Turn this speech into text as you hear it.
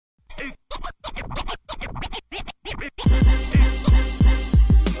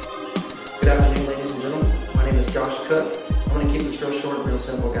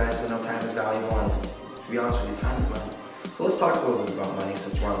be honest with you, time is money. So let's talk a little bit about money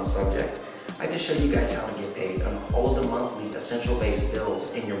since we're on the subject. I can show you guys how to get paid on all the monthly essential-based bills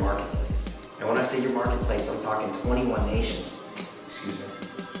in your marketplace. And when I say your marketplace, I'm talking 21 nations. Excuse me.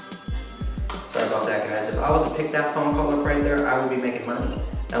 Sorry about that, guys. If I was to pick that phone call up right there, I would be making money.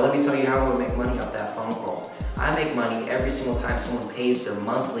 Now let me tell you how I would make money off that phone call. I make money every single time someone pays their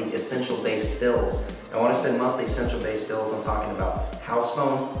monthly essential-based bills. And when I say monthly essential-based bills, I'm talking about house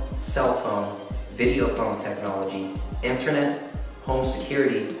phone, cell phone, video phone technology, internet, home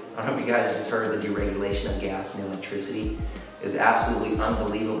security. I don't know if you guys just heard of the deregulation of gas and electricity. It's absolutely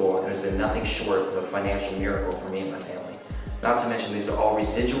unbelievable and has been nothing short of a financial miracle for me and my family. Not to mention these are all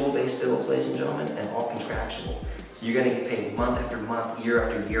residual-based bills, ladies and gentlemen, and all contractual. So you're gonna get paid month after month, year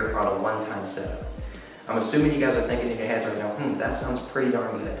after year on a one-time setup. I'm assuming you guys are thinking in your heads right now, that sounds pretty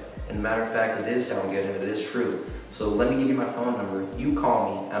darn good. And a matter of fact, it does sound good and it is true. So let me give you my phone number. You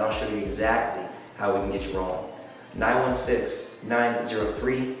call me and I'll show you exactly how we can get you rolling.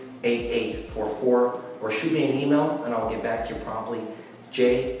 916-903-8844 or shoot me an email and I'll get back to you promptly.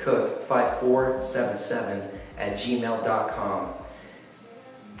 jcook5477@gmail.com.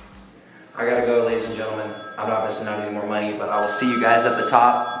 I gotta go, ladies and gentlemen. I'm not missing out any more money, but I will see you guys at the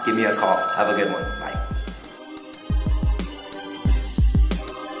top. Give me a call. Have a good one. Bye.